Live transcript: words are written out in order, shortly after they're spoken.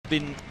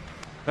been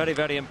very,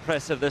 very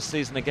impressive this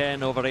season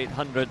again, over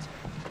 800.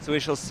 So we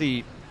shall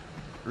see.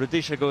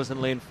 RUDISHA goes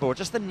in lane 4.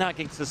 Just the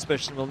nagging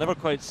suspicion we'll never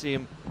quite see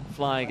him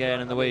fly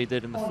again in the way he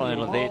did in the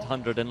final of the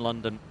 800 in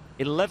London.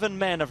 11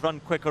 men have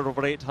run quicker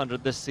over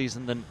 800 this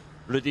season than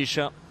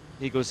RUDISHA.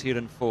 He goes here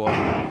in 4.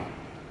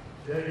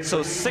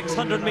 So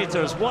 600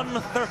 metres,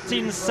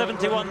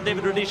 1:13.71.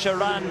 David RUDISHA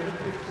ran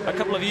a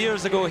couple of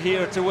years ago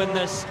here to win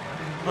this.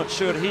 Not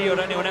sure he or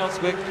anyone else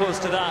will get close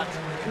to that.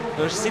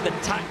 We'll see the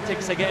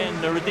tactics again.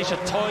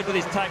 RUDISHA toyed with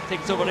his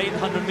tactics over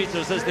 800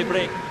 metres as they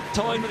break.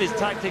 Toyed with his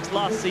tactics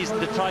last season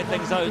to try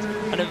things out,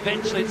 and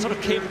eventually it sort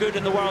of came good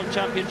in the World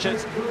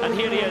Championships. And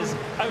here he is,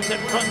 out in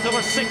front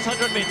over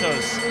 600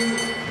 metres.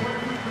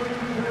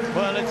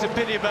 Well, it's a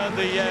pity about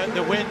the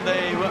wind.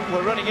 They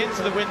were running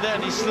into the wind there,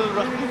 and he's still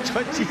running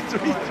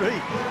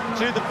 23.3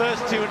 through the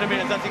first 200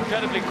 metres. That's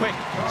incredibly quick.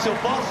 So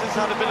Boss has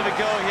had a bit of a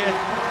go here,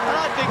 and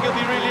I think it'll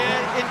be really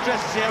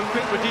interesting to see how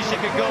quick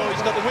RUDISHA can go.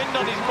 He's got the wind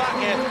on his back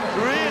here,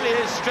 really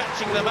is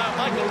stretching them out.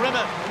 Michael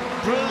Rimmer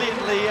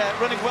brilliantly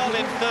running well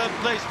in third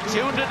place.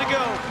 200 to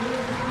go.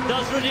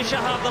 Does RUDISHA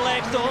have the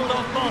legs to hold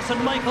off Boss? And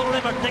Michael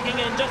Rimmer digging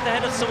in just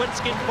ahead of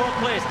Sawinski in fourth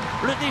place.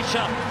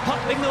 RUDISHA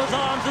pumping those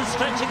arms and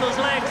stretching those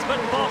legs, but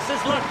Boss is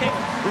lurking.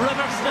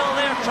 Rimmer still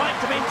there, trying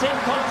to maintain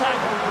contact,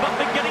 but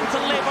beginning to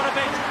labour a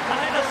bit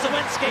ahead of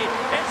Sawinski.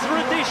 It's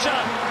RUDISHA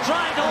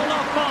trying to hold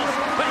off Boss,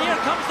 but here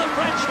comes the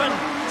Frenchman,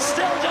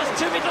 still just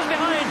 2 metres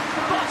behind.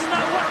 Boss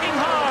now working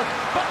hard,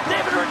 but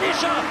David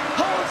RUDISHA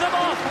holds him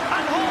off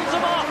and holds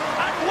him off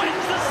and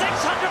wins the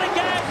 600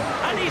 again,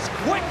 and he's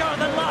quicker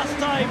than last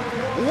time.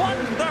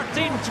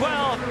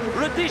 1:13.12.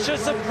 RUDISHA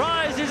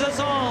surprises us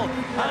all,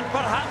 and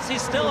perhaps he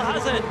still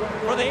has it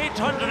for the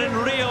 800 in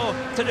Rio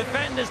to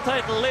defend his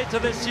title later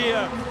this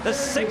year. The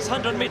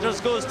 600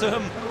 metres goes to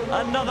him,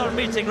 another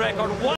meeting record.